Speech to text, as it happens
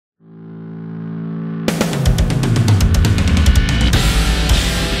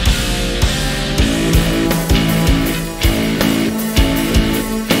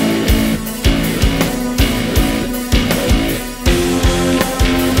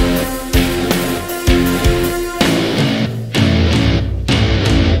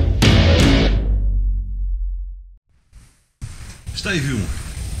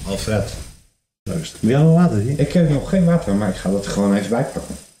Alfred. Juist. Wil jij nog water zien? Ik heb nog geen water, maar ik ga dat er gewoon even bij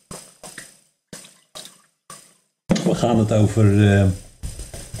pakken. We gaan het over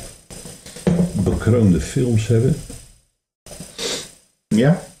bekroonde films hebben.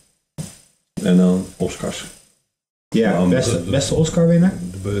 Ja? En dan Oscars. Ja, beste Oscar winnaar.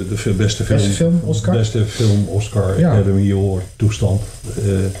 De beste film Oscar. Beste film Oscar. Ja. Academy Award toestand.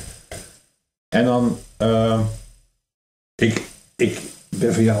 En dan... Ik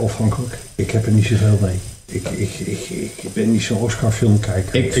ben van jou afhankelijk. Ik heb er niet zoveel mee. Ik ben niet zo'n Oscar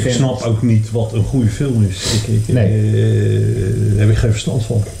filmkijker. Ik snap ook niet wat een goede film is. Daar heb ik geen verstand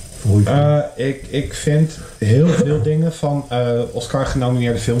van. Ik vind heel veel dingen van Oscar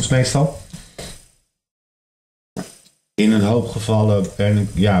genomineerde films meestal. In een hoop gevallen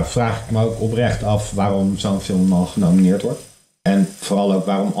vraag ik me ook oprecht af waarom zo'n film dan genomineerd wordt. En vooral ook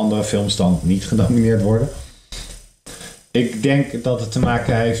waarom andere films dan niet genomineerd worden. Ik denk dat het te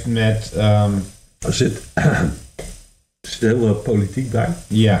maken heeft met... Er zit heel veel politiek bij.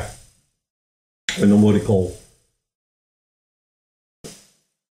 Ja. En dan word ik al...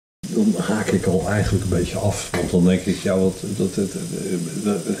 Dan haak ik al eigenlijk een beetje af. Want dan denk ik, ja, wat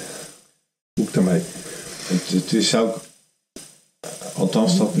moet ik daarmee? Het is ook...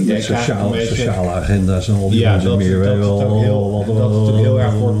 Althans, dat idee sociale agenda's en al die dat meer. Dat het ook heel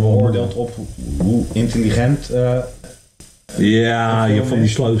erg wordt beoordeeld op hoe intelligent... ja, je hebt van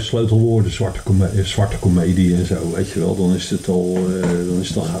die sleutelwoorden, zwarte komedie en zo, weet je wel. Dan is het al,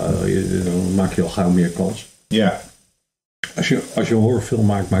 dan maak je al gauw meer kans. Ja. Als je een horrorfilm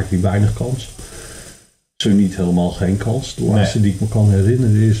maakt, maakt die weinig kans. Zo niet helemaal geen kans. De laatste die ik me kan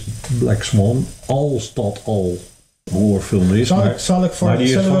herinneren is Black Swan. Als dat al een horrorfilm is. Maar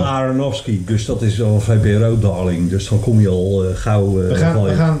die is van Aronofsky, dus dat is al een VPRO-darling. Dus dan kom je al gauw... We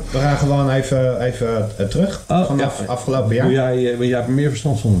gaan gewoon even terug. Vanaf afgelopen jaar. Jij hebt er meer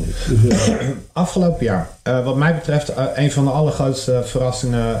verstand van dan ik. Dus, afgelopen jaar. Wat mij betreft een van de allergrootste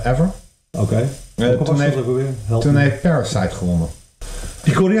verrassingen ever. Oké. Toen heeft Parasite gewonnen.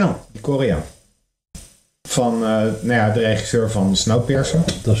 Die Koreaan. Van de regisseur van Snowpiercer.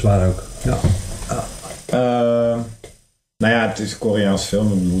 Dat is waar ook. Ja. Het is een Koreaanse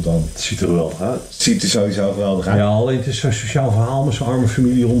film. Ik bedoel dan. Het ziet er geweldig uit. Het ziet er sowieso geweldig uit. Ja, alleen het is zo'n sociaal verhaal met zo'n arme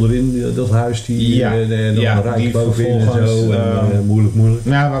familie onderin. Dat huis die rijk bovenin en zo. Moeilijk.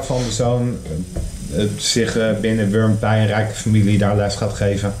 Waarvan de zoon zich binnen wurmt bij een rijke familie daar les gaat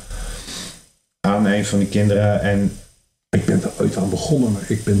geven. Aan een van die kinderen. En ik ben er ooit aan begonnen, maar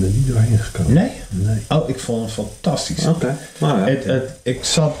ik ben er niet doorheen gekomen. Nee? Oh, ik vond het fantastisch. Oké. Ik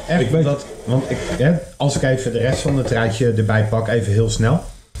zat echt... als ik even de rest van het rijtje erbij pak, even heel snel.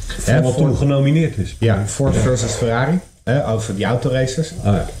 Wat toen genomineerd is. Ja, Ford versus Ferrari. Over die autoracers.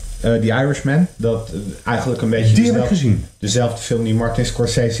 The Irishman. Dat eigenlijk een beetje... Die heb ik gezien. Dezelfde film die Martin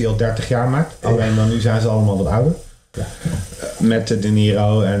Scorsese al 30 jaar maakt. Alleen dan nu zijn ze allemaal wat ouder. Ja. Met De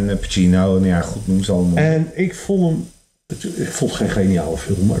Niro en Pacino. En ja, goed, noem ze allemaal. En ik vond het geen geniale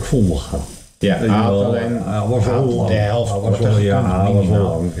film, maar ik vond hem wel gaaf. Ja, was wel lang. De helft was wel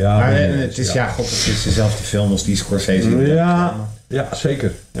lang. Ja, maar het is dezelfde film als die Scorsese. Ja,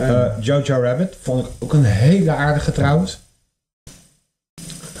 zeker. Jojo Rabbit vond ik ook een hele aardige trouwens.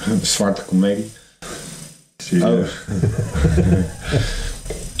 Zwarte komedie.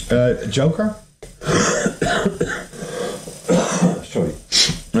 Joker. Sorry.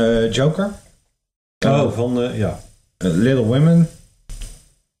 Joker. Ja. Little Women.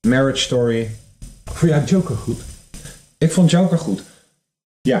 Marriage Story. Vond jij Joker goed? Ik vond Joker goed.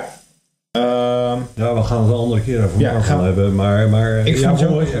 Ja. We gaan het een andere keer over Marvel hebben. Maar ik vond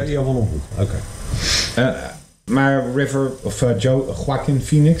Joker goed. Ja, vond hem goed. Oké. Maar Joaquin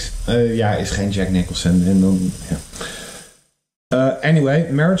Phoenix is geen Jack Nicholson. En dan,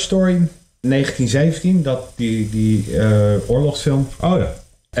 anyway, Marriage Story 1917. Die oorlogsfilm. Oh ja.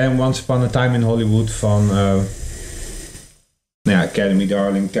 En Once Upon a Time in Hollywood van Academy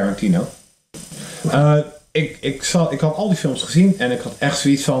Darling Tarantino. Ik had al die films gezien en ik had echt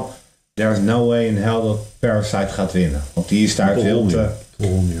zoiets van... There's no way in hell dat Parasite gaat winnen. Want die is daar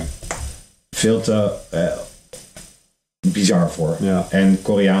veel te bizar voor. Ja. En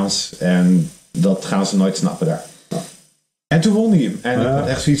Koreaans. En dat gaan ze nooit snappen daar. Ja. En toen won hij hem. En ik had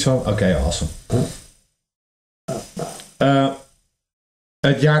echt zoiets van... Oké, awesome.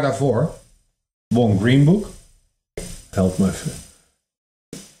 Het jaar daarvoor won Green Book. Help me even.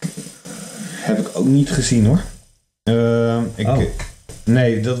 Heb ik ook niet gezien hoor.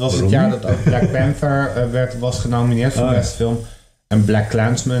 Nee, dat was het jaar dat ook Black Panther was genomineerd voor beste film. En Black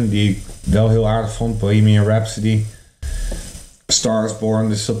Klansman, die ik wel heel aardig vond. Bohemian Rhapsody. Star is Born.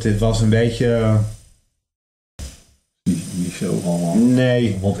 Dus dit was een beetje... Die zo allemaal.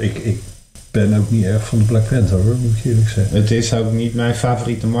 Nee. Want ik ben ook niet erg van de Black Panther, hoor, moet ik eerlijk zeggen. Het is ook niet mijn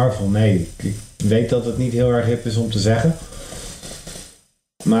favoriete Marvel. Nee, ik weet dat het niet heel erg hip is om te zeggen.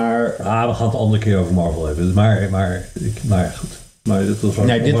 Maar... we gaan het de andere keer over Marvel hebben. Maar goed. Maar dit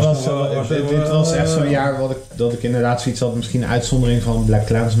was dit was echt zo'n jaar dat ik inderdaad zoiets had. Misschien een uitzondering van Black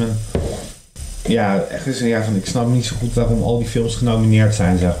Klansman. Ja, echt is een jaar van... Ik snap niet zo goed waarom al die films genomineerd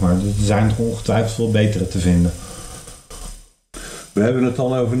zijn, zeg maar. Er zijn er ongetwijfeld veel betere te vinden. We hebben het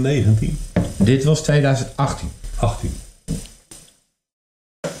dan over 19. Dit was 2018. 18.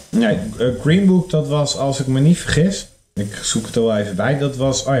 Nee, Green Book, dat was, als ik me niet vergis... Ik zoek het er wel even bij. Dat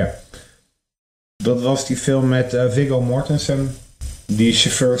was... Oh ja. Dat was die film met Viggo Mortensen. Die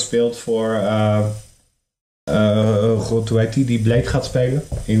chauffeur speelt voor... hoe heet die Blade gaat spelen.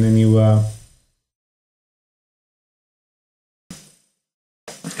 In een nieuwe...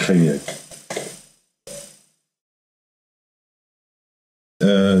 Geen idee.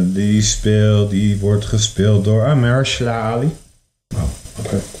 Die wordt gespeeld door Mahershala Ali. Oh,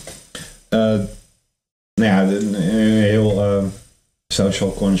 oké. Nou ja, een heel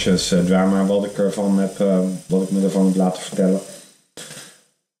social conscious drama wat ik me ervan heb laten vertellen.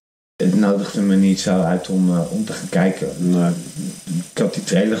 Het nodigde me niet zo uit om te gaan kijken. Nee. Ik had die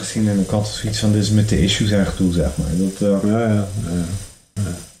trailer gezien en ik had zoiets van, dit is met de issues en gedoe, zeg maar. Ja.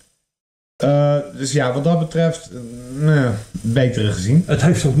 Dus ja, wat dat betreft, betere gezien. Het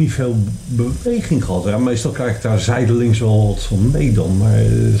heeft ook niet veel beweging gehad. Hè? Meestal krijg ik daar zijdelings wel wat van mee dan. Maar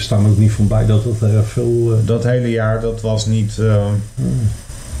er staan ook niet van bij dat het erg veel... Dat hele jaar, dat was niet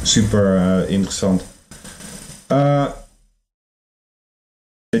super interessant.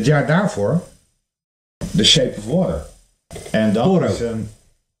 Het jaar daarvoor, The Shape of Water. En dat Toro. is een...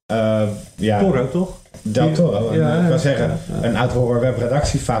 Toro, toch? Del Toro. Ik kan zeggen, een oud-horror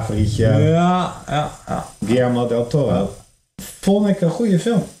webredactiefavorietje. Ja. Guillermo del Toro. Vond ik een goede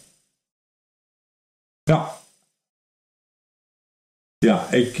film. Ja.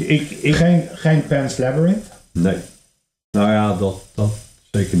 Ja, ik... Geen Pan's Labyrinth. Nee. Nou ja, dat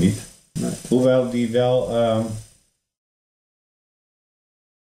zeker niet. Nee. Hoewel die wel...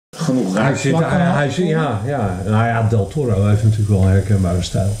 genoeg raakvlakken had. Ja. Nou ja, Del Toro heeft natuurlijk wel een herkenbare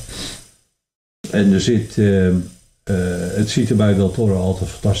stijl. En er zit... het ziet er bij Del Toro altijd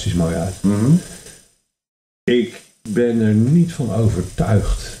fantastisch mooi uit. Mm-hmm. Ik ben er niet van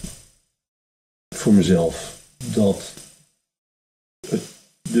overtuigd... voor mezelf... dat...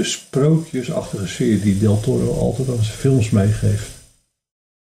 de sprookjesachtige sfeer die Del Toro altijd aan zijn films meegeeft...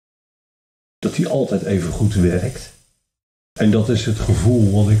 dat die altijd even goed werkt. En dat is het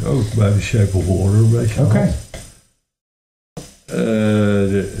gevoel wat ik ook bij The Shape of Water een beetje had.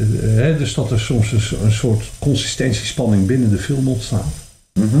 Dus dat er soms een soort consistentiespanning binnen de film ontstaat.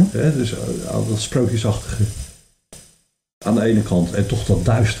 Mm-hmm. Dus dat sprookjesachtige aan de ene kant en toch dat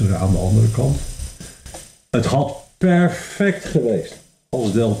duistere aan de andere kant. Het had perfect geweest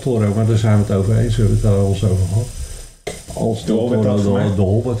als Del Toro, maar daar zijn we het over eens, we hebben het daar al eens over gehad. Als Del Toro de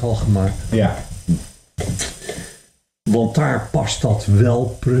Hobbit had gemaakt. Ja. Want daar past dat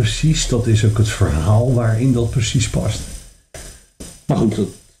wel precies. Dat is ook het verhaal waarin dat precies past. Maar goed,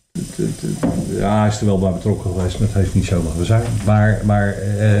 hij is er wel bij betrokken geweest, maar het heeft niet zo mogen zijn. Maar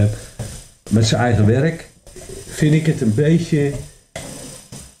met zijn eigen werk vind ik het een beetje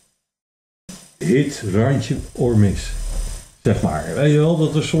hit, randje or miss. Zeg maar. Weet je wel,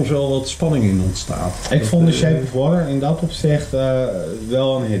 dat er soms wel wat spanning in ontstaat. Ik vond The Shape of Water in dat opzicht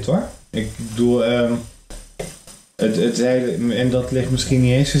wel een hit, hoor. Ik bedoel... Het hele, en dat ligt misschien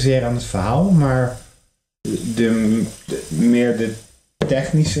niet eens zozeer aan het verhaal, maar meer de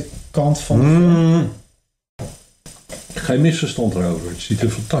technische kant van de film. Geen misverstand erover. Het ziet er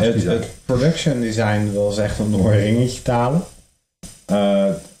fantastisch uit. Het production design was echt om door een ringetje te halen.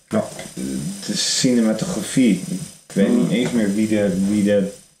 De cinematografie. Ik weet niet eens meer wie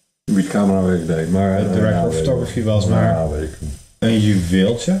de camerawerk deed. Maar de director of photography was, maar een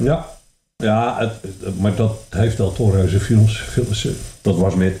juweeltje. Ja, maar dat heeft Del Toro zijn films. Dat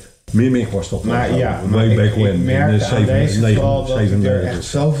was met Mimic was dat. Maar ik merkte aan deze vooral dat hij er echt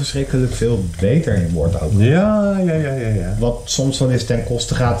zo verschrikkelijk veel beter in wordt ook. Ja. Wat soms wel eens ten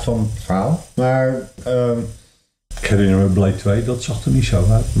koste gaat van het verhaal. Maar ik herinner me Blade 2, dat zag er niet zo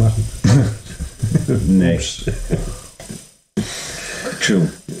uit, maar goed. Nee. True.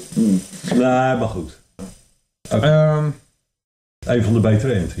 Nee, maar goed. Een van de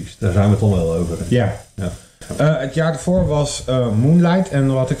betere entries, daar zijn we het dan wel over. Ja. Het jaar ervoor was Moonlight.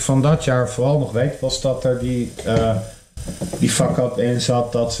 En wat ik van dat jaar vooral nog weet, was dat er die fuck-up in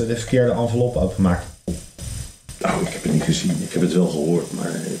zat dat ze de verkeerde envelop openmaakten. Nou, ik heb het niet gezien. Ik heb het wel gehoord,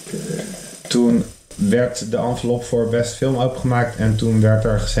 maar Toen werd de envelop voor beste film opengemaakt. En toen werd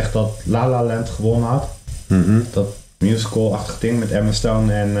er gezegd dat La La Land gewonnen had. Dat musical-achtig ding met Emma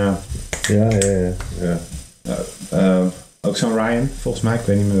Stone en... ook zo'n Ryan, volgens mij. Ik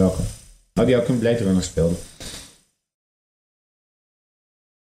weet niet meer welke. Oh, die ook in Blade Runner speelde.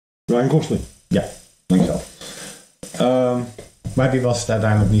 Ryan Gosling. Ja, dankjewel. Maar die was het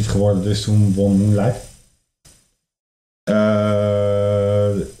uiteindelijk niet geworden, dus toen won Moonlight.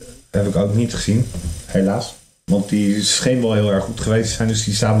 Heb ik ook niet gezien, helaas. Want die scheen wel heel erg goed geweest te zijn, dus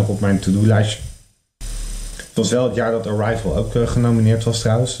die staat nog op mijn to-do-lijstje. Het was wel het jaar dat Arrival ook genomineerd was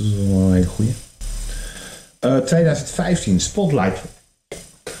trouwens, dus dat is wel een hele goeie. 2015, Spotlight.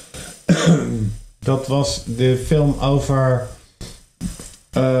 Dat was de film over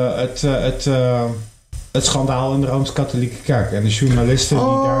het schandaal in de Rooms-Katholieke Kerk. En de journalisten die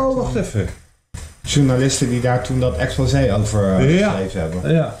daar toen... wacht even. Journalisten die daar toen dat exposé over geschreven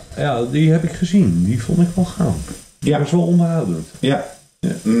hebben. Ja, die heb ik gezien. Die vond ik wel gaan. Ja. Dat was wel onderhoudend. Ja,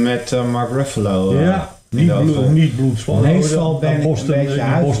 met Mark Ruffalo. Niet bloedspannend. Meestal ben ik een beetje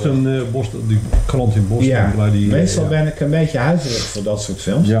huiverig. Boston, die krant in Boston. Ja, waar die, meestal ben ik een beetje huiverig voor dat soort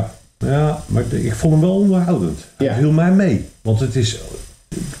films. Ja, maar ik vond hem wel onderhoudend. Hij viel mij mee. Want het is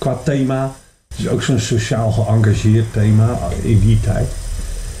qua thema, het is ook zo'n sociaal geëngageerd thema in die tijd.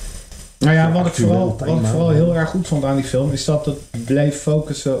 Nou ja, wat ik vooral heel erg goed vond aan die film is dat het bleef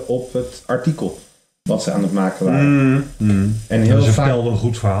focussen op het artikel wat ze aan het maken waren. En heel ze vaak vertelden een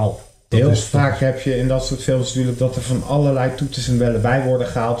goed verhaal. Heel vaak heb je in dat soort films natuurlijk dat er van allerlei toeters en bellen bij worden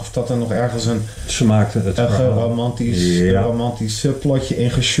gehaald. Of dat er nog ergens een romantisch subplotje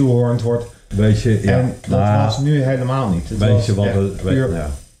in geshoehorned wordt. Weet je, en dat was nu helemaal niet. Het weet je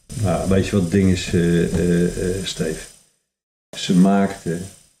wat het ding is, Steve? Ze maakten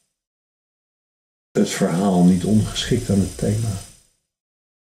het verhaal niet ongeschikt aan het thema.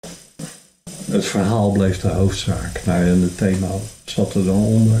 Het verhaal bleef de hoofdzaak. Nou, en het thema zat er dan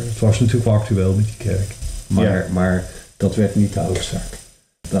onder. Het was natuurlijk wel actueel met die kerk. Maar dat werd niet de hoofdzaak.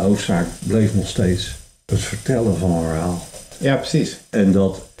 De hoofdzaak bleef nog steeds het vertellen van een verhaal. Ja, precies.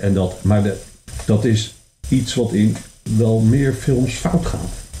 Dat is iets wat in wel meer films fout gaat.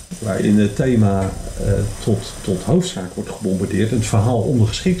 Waarin het thema tot hoofdzaak wordt gebombardeerd en het verhaal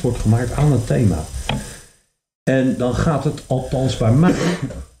ondergeschikt wordt gemaakt aan het thema. En dan gaat het althans bij mij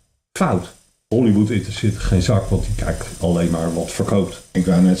fout. Hollywood interesseert geen zak, want die kijkt alleen maar wat verkoopt. Ik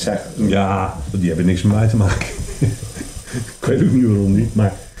wou net zeggen. Ja, die hebben niks met mij te maken. Ik weet ook niet waarom niet,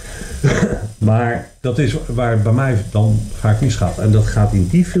 maar dat is waar bij mij dan vaak misgaat. En dat gaat in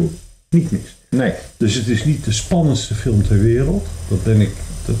die film niet mis. Nee. Dus het is niet de spannendste film ter wereld.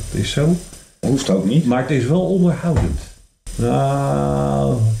 Dat is zo. Hoeft ook niet. Maar het is wel onderhoudend.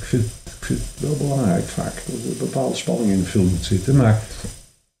 Nou, ik vind het wel belangrijk vaak. Dat er een bepaalde spanning in de film moet zitten. Maar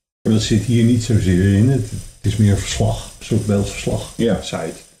dat zit hier niet zozeer in. Het is meer een verslag. Een soort beeldverslag. Ja.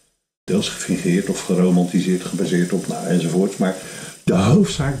 Site. Deels gefingeerd of geromantiseerd, gebaseerd op enzovoorts. Maar de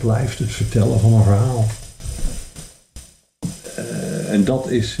hoofdzaak blijft het vertellen van een verhaal. En dat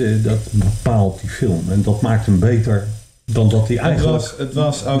bepaalt die film. En dat maakt hem beter dan dat hij eigenlijk... Het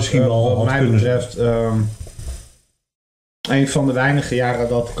was ook, misschien wel wat mij betreft een van de weinige jaren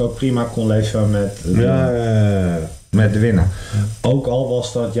dat ik ook prima kon leven met de winnaar. Ja. Ook al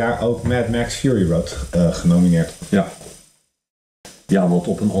was dat jaar ook Mad Max Fury Road genomineerd. Ja, wat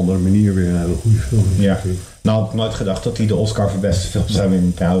op een andere manier weer een hele goede film is. Ja. Nou had ik nooit gedacht dat hij de Oscar voor beste film zou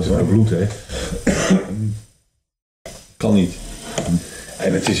winnen trouwens. Ja, bloed hè. Kan niet.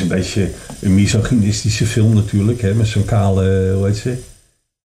 En het is een beetje een misogynistische film natuurlijk, hè, met zo'n kale, hoe heet ze?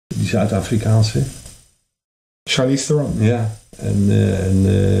 Die Zuid-Afrikaanse. Charlize Theron. Ja.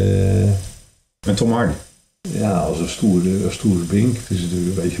 En Tom Hardy. Ja, als een stoere bink. Het is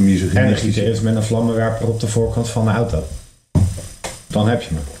natuurlijk een beetje misogynistisch. En een gitarist met een vlammenwerper op de voorkant van de auto. Dan heb je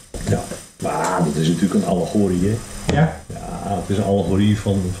hem. Ja, maar dat is natuurlijk een allegorie, hè? Ja? Ja, het is een allegorie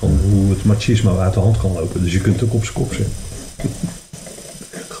van hoe het machismo uit de hand kan lopen. Dus je kunt het ook op zijn kop zetten.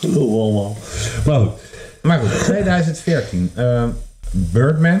 Geloof allemaal. Maar goed, 2014.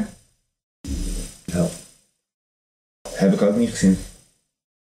 Birdman. Ja. Heb ik ook niet gezien.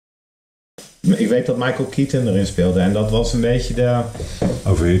 Ik weet dat Michael Keaton erin speelde. En dat was een beetje de...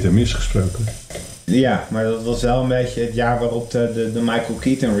 Over hit en mis gesproken. Ja, maar dat was wel een beetje het jaar waarop de Michael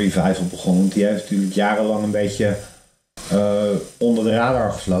Keaton revival begon. Want die heeft natuurlijk jarenlang een beetje onder de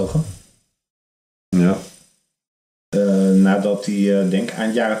radar gevlogen. Ja. Nadat hij, denk ik,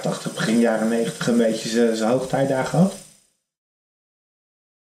 eind jaren 80, begin jaren 90 een beetje zijn hoogtijdagen had.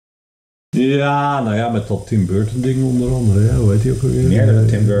 Ja, nou ja, met dat Tim Burton ding onder andere. Ja, hoe heet hij ook alweer? Meerdere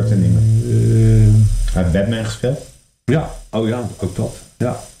Tim Burton dingen. Hij heeft Batman gespeeld. Ja, oh ja, ook dat.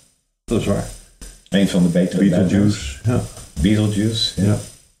 Ja, dat is waar. Een van de betere Beetlejuice. Ja. Beetlejuice. Ja.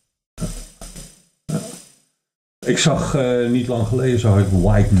 Ik zag niet lang geleden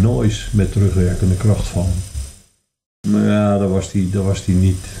White Noise met terugwerkende kracht van. Maar ja, daar was die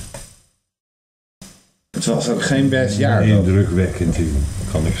niet. Het was ook geen best jaar. Indrukwekkend in,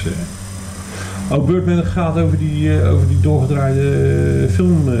 kan ik zeggen. Oh, Birdman gaat over die doorgedraaide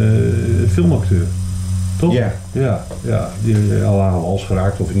filmacteur. Toch? Ja. Ja, die al aan wals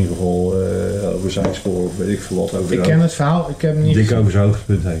geraakt, of in ieder geval over zijn spoor, of weet ik veel wat. Ik ken het verhaal, ik heb hem niet dik over zijn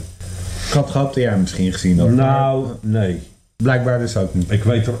hoogtepunt heen. Ik had gehoopt dat jij hem misschien gezien had. Nou, nee. Blijkbaar dus ook niet. Ik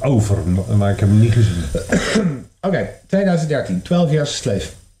weet erover, maar ik heb hem niet gezien. Oké, 2013, 12 Years a Slave.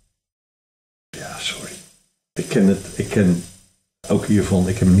 Ja, sorry. Ik ken ook hiervan,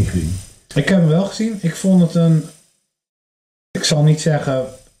 ik heb hem niet gezien. Ik heb hem wel gezien. Ik vond het ik zal niet zeggen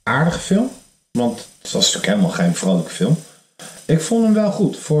aardige film. Want het was natuurlijk helemaal geen vrolijke film. Ik vond hem wel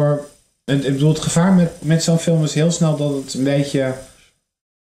goed. Ik bedoel, het gevaar met zo'n film is heel snel dat het een beetje...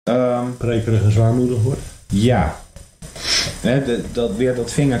 prekerig en zwaarmoedig wordt. Ja. Weer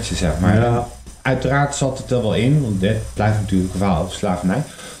dat vingertje, zeg maar. Ja. Uiteraard zat het er wel in. Want dit blijft natuurlijk een verhaal over slavernij.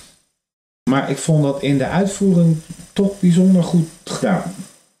 Maar ik vond dat in de uitvoering toch bijzonder goed gedaan.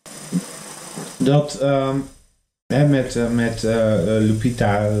 Dat met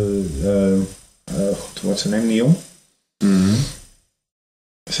Lupita, wat ze neemt niet om. Mm-hmm.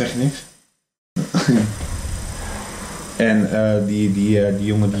 Zeg je niks? En die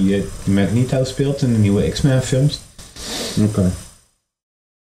jongen die met Nito speelt in de nieuwe X-Men films. Oké.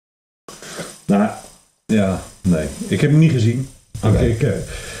 Nou, ja, nee. Ik heb hem niet gezien. Okay.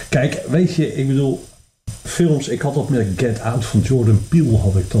 Kijk, weet je, ik bedoel, films, ik had dat met Get Out van Jordan Peele,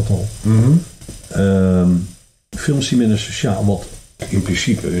 had ik dat al. Mm-hmm. Films die met een sociaal, wat in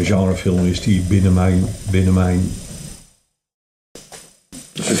principe een genrefilm is, die binnen mijn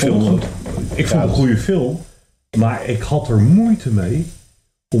film. Ik vond het een goede film, maar ik had er moeite mee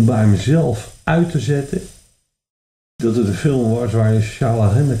om bij mezelf uit te zetten dat het een film was waar je een sociale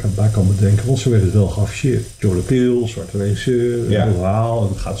agenda bij kan bedenken, want zo werd het wel geafficheerd. Jordan Peele, zwarte regisseur, een verhaal,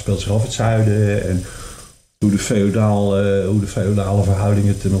 en het speelt zich af het zuiden en hoe de feodale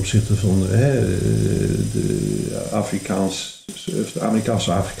verhoudingen ten opzichte van de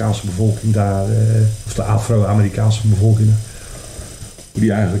Amerikaanse bevolking daar, of de Afro-Amerikaanse bevolking, hoe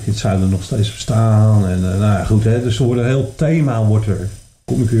die eigenlijk in het zuiden nog steeds bestaan. En nou ja, goed, dus er wordt een heel thema,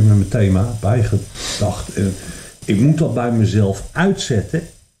 kom ik weer met mijn thema, bijgedacht. En ik moet dat bij mezelf uitzetten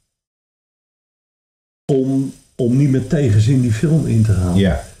om niet met tegenzin die film in te gaan.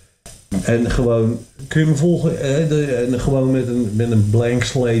 Ja. En gewoon, kun je me volgen? Gewoon met een blank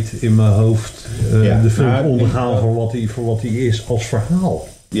slate in mijn hoofd de film ondergaan voor wat die is als verhaal.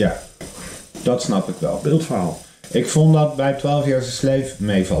 Ja, dat snap ik wel. Beeldverhaal. Ik vond dat bij 12 Years a Slave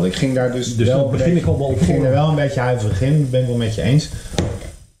meevallen. Ik ging daar dus wel ik ging er wel een beetje huiverig in. Ik ben het wel met je eens.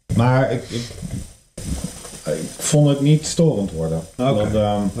 Maar ik vond het niet storend worden.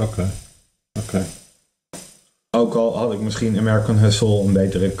 Oké. Ook al had ik misschien American Hustle een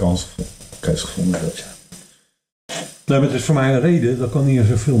betere keus gevonden. Nee, maar het is voor mij een reden, dat kan niet in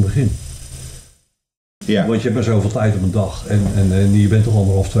zo'n film beginnen. Ja. Want je hebt maar zoveel tijd op een dag. En je bent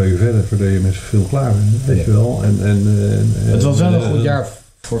toch 1,5-2 uur verder voordat je met zo'n film klaar bent. Weet je wel. Het was wel een goed jaar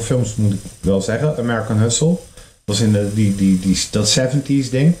voor films, moet ik wel zeggen. American Hustle. Was in dat 70s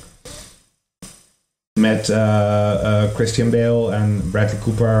ding. Met Christian Bale en Bradley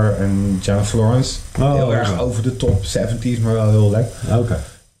Cooper en Jennifer Lawrence. Heel erg over de top 70s, maar wel heel lekker. Oké.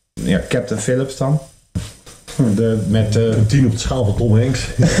 Ja, Captain Phillips dan. Met een 10 op de schaal van Tom Hanks.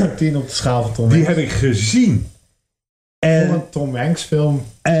 10 op de schaal van Tom Hanks. Die heb ik gezien. En een Tom Hanks film.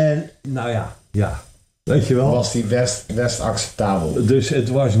 En nou ja. Weet je wel. Was die best acceptabel. Dus het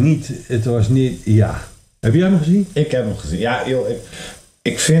was niet, ja. Heb jij hem gezien? Ik heb hem gezien. Ja, joh,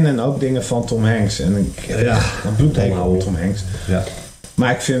 ik vind en ook dingen van Tom Hanks. En ik een bloedhekel van Tom Hanks. Ja.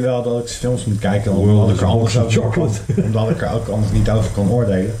 Maar ik vind wel dat ik films moet kijken omdat ik er ook anders niet over kan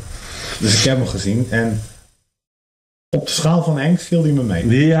oordelen. Dus ik heb hem gezien en op de schaal van Hanks viel hij me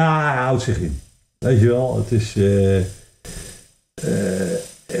mee. Ja, hij houdt zich in. Weet je wel, het is...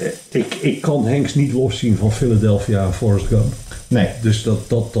 ik kan Hanks niet loszien van Philadelphia en Forrest Gump. Nee. Dus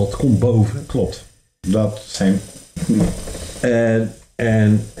dat komt boven. Klopt. Dat zijn...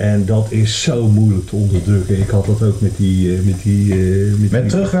 En dat is zo moeilijk te onderdrukken. Ik had dat ook met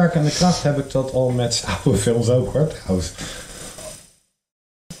terugwerkende kracht heb ik dat al met oude films ook hoor, trouwens.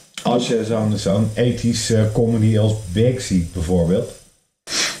 Als je zo'n ethische comedy als Big ziet bijvoorbeeld.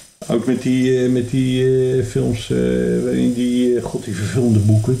 Ook met die films waarin die verfilmde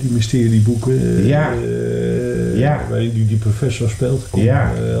boeken, die mysterieboeken. Ja. Waarin die professor speelt.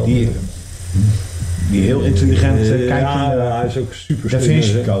 Die heel intelligent kijkt. Ja, hij is ook super Da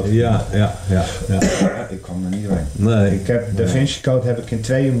Vinci Code. Ja. Ik kwam er niet doorheen. Nee. Ik heb Da Vinci Code heb ik in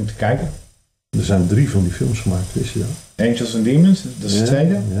 2 moeten kijken. Er zijn 3 van die films gemaakt, wist je dat? Angels and Demons, dat is de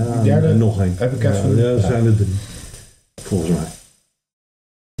tweede. Ja, de derde en nog één. heb ik even... Ja, er zijn er 3. Volgens mij.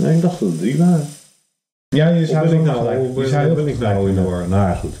 Nee, ik dacht dat er 3 waren. Ja, je zou ben ik nou gelijk. ben ik nou in de war? Nou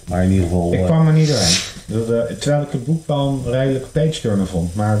ja, goed. Maar in ieder geval... Ik kwam er niet doorheen. Terwijl ik het boek wel een redelijke page-turner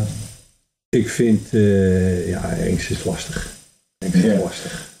vond. Maar... Ik vind... eens is lastig.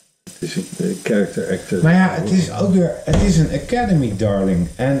 Lastig. Het is een character actor. Maar ja, het is ook weer... Het is een Academy darling.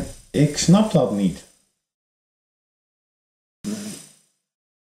 En ik snap dat niet.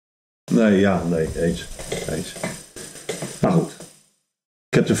 Nee, eens. Maar goed.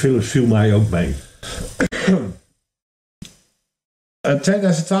 Ik heb de film viel mij ook mee.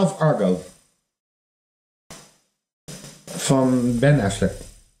 2012 Argo. Van Ben Affleck.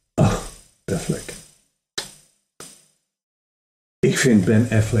 Affleck. Ik vind Ben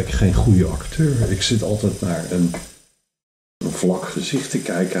Affleck geen goede acteur. Ik zit altijd naar een vlak gezicht te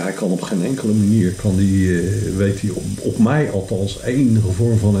kijken. Hij kan op geen enkele manier, weet hij op mij althans, enige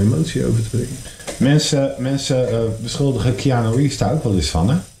vorm van emotie over te brengen. Mensen beschuldigen Keanu Reeves daar ook wel eens van,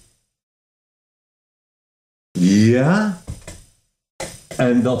 hè? Ja.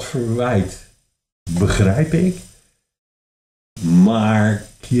 En dat verwijt begrijp ik. Maar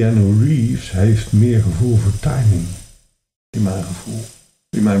Keanu Reeves heeft meer gevoel voor timing. In mijn gevoel.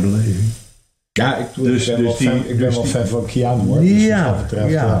 In mijn beleving. Ja, ik ben wel fan van Keanu, hoor.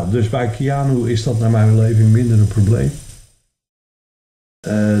 Dus bij Keanu is dat naar mijn beleving minder een probleem.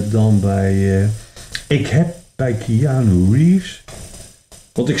 Dan bij... ik heb bij Keanu Reeves...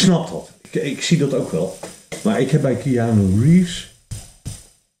 Want ik snap dat. Ik zie dat ook wel. Maar ik heb bij Keanu Reeves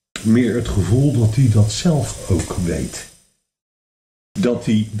meer het gevoel dat hij dat zelf ook weet.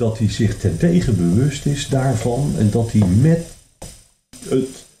 Dat hij zich terdege bewust is daarvan. En dat hij met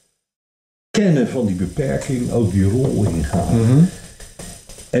het kennen van die beperking ook die rol ingaat. Mm-hmm.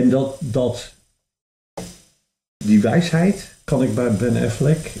 En dat die wijsheid kan ik bij Ben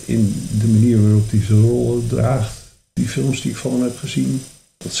Affleck in de manier waarop hij zijn rol draagt. Die films die ik van hem heb gezien.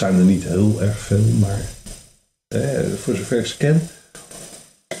 Dat zijn er niet heel erg veel, maar voor zover ik ze ken,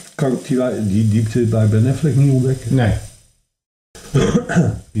 kan ik die diepte bij Ben Affleck niet ontdekken. Nee.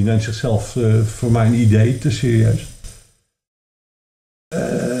 Die neemt zichzelf voor mijn idee te serieus.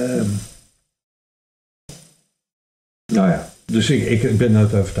 Nou ja, dus ik ben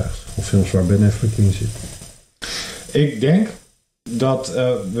nooit overtuigd van films waar Ben Affleck in zit. Ik denk dat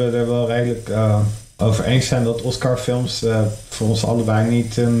we er wel redelijk over eens zijn dat Oscarfilms voor ons allebei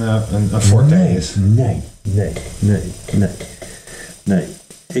niet een forte is. Nee.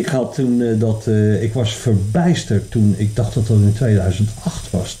 Ik had toen ik was verbijsterd toen, ik dacht dat dat in 2008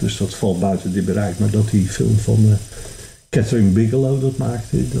 was, dus dat valt buiten dit bereik, maar dat die film van Catherine Bigelow dat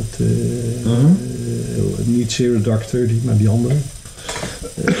maakte, niet Zero Dark 30, maar die andere.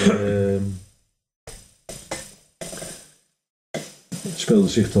 Het speelde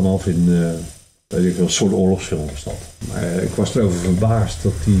zich dan af in, weet ik wel, een soort oorlogsfilm was dat. Maar ik was erover verbaasd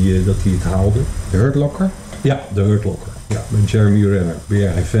dat hij het haalde. De Hurt Locker? Ja, de Hurt Locker. Ja, met Jeremy Renner. Ben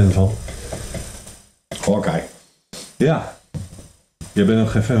jij geen fan van? Hawkeye. Ja. Jij bent ook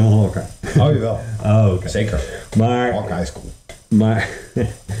geen fan van Hawkeye? Oh, jawel. Oh, okay. Zeker. Maar, Hawkeye is cool. Maar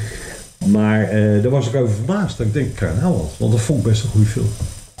daar was ik over verbaasd. Ik denk, nou wat. Want dat vond ik best een goede film.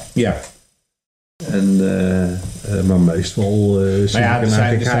 Ja. En, maar meestal zit ik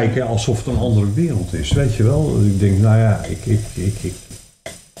ernaar te kijken alsof het een andere wereld is. Weet je wel? Ik denk, nou ja,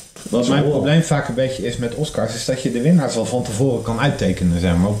 Wat mijn probleem vaak een beetje is met Oscars, is dat je de winnaars al van tevoren kan uittekenen.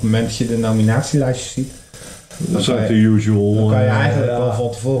 Zeg maar. Op het moment dat je de nominatielijstjes ziet, dat is ook de usual. Dan kan je eigenlijk wel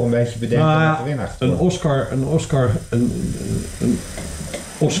van tevoren een beetje bedenken wat de winnaar gaat worden. Een Oscar.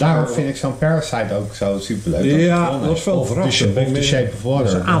 Daarom vind ik zo'n Parasite ook zo superleuk. Ja, dat is wel verrassend. The Shape of Water.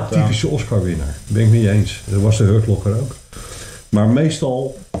 Dat is een atypische Oscar-winnaar. Ben ik niet eens. Dat was de Hurt Locker ook. Maar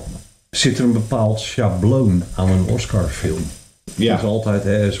meestal zit er een bepaald schabloon aan een Oscar-film. Ja. Het is altijd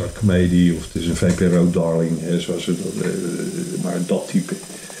een soort comedie of het is een VPRO-darling, zoals maar dat type.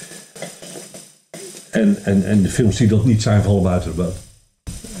 En de films die dat niet zijn, vallen buiten de boot.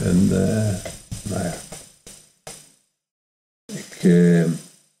 En nou ja.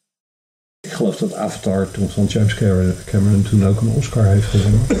 Ik geloof dat Avatar toen van James Cameron toen ook een Oscar heeft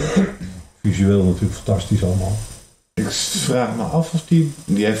gewonnen. Visueel natuurlijk fantastisch allemaal. Ik vraag me af of die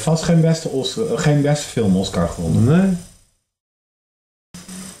heeft vast geen beste film Oscar gewonnen. Nee.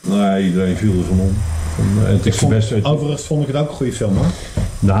 Nee, iedereen viel er van om. Overigens vond ik het ook een goede film, hoor.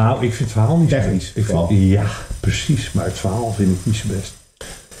 Nou, ik vind het verhaal niet technisch. Ja, precies. Maar het verhaal vind ik niet zo best.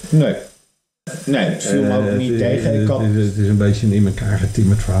 Nee. Nee, het viel me ook niet tegen. Het is een beetje een in elkaar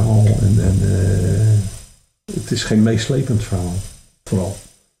getimmerd verhaal. Het is geen meeslepend verhaal. Vooral.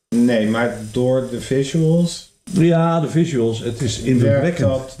 Nee, maar door de visuals... Ja, de visuals. Het is indrukwekkend.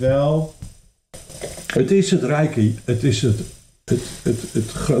 Werkt dat wel... Het is het rijke. Het is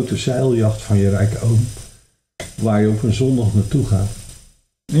het grote zeiljacht van je rijke oom. Waar je op een zondag naartoe gaat.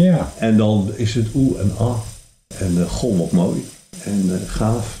 Ja. En dan is het oeh en ah. En goh, wat mooi. En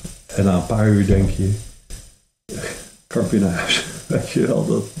gaaf. En na een paar uur denk je... kan ik weer naar huis. Weet je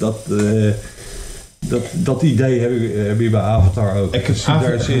wel, dat idee heb je bij Avatar ook.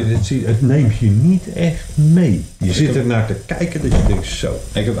 Het neemt je niet echt mee. Je zit er naar te kijken dat je denkt zo.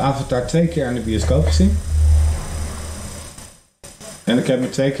 Ik heb Avatar 2 keer aan de bioscoop gezien. En ik heb me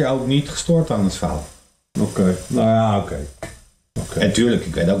 2 keer ook niet gestoord aan het verhaal. Oké. Nou ja, oké. En tuurlijk,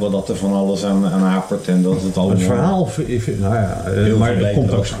 ik weet ook wel dat er van alles aan hapert en dat het allemaal... Het verhaal, nou ja, maar het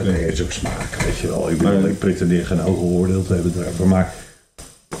komt ook smaak. Het is ook smaak, weet je wel. Ik pretendeer geen hoge oordeel te hebben erover, maar...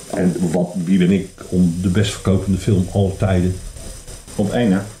 En wie ben ik om de best verkopende film aller tijden? Op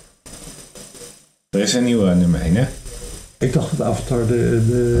 1, hè? Er is een nieuwe nummer 1, hè? Ik dacht dat Avatar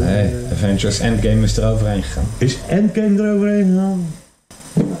Nee, Avengers Endgame is eroverheen gegaan. Is Endgame eroverheen gegaan?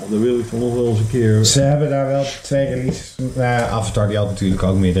 Nou, dan wil ik dan nog wel eens een keer... Ze hebben daar wel 2 releases. Avatar die had natuurlijk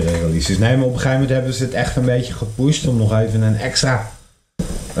ook meerdere releases. Nee, maar op een gegeven moment hebben ze het echt een beetje gepusht om nog even een extra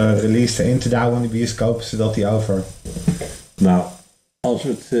release erin te douwen in de bioscoop, zodat die over... Nou, als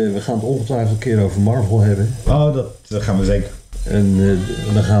we gaan het ongetwijfeld een keer over Marvel hebben. Oh, dat gaan we zeker. En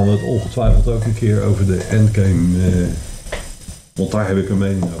dan gaan we het ongetwijfeld ook een keer over de Endgame... want daar heb ik een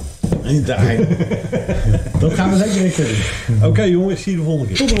mening over. Dat gaan we zeker een keer doen. Oké, jongens, zie je de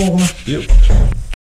volgende keer. Tot de volgende. Yep.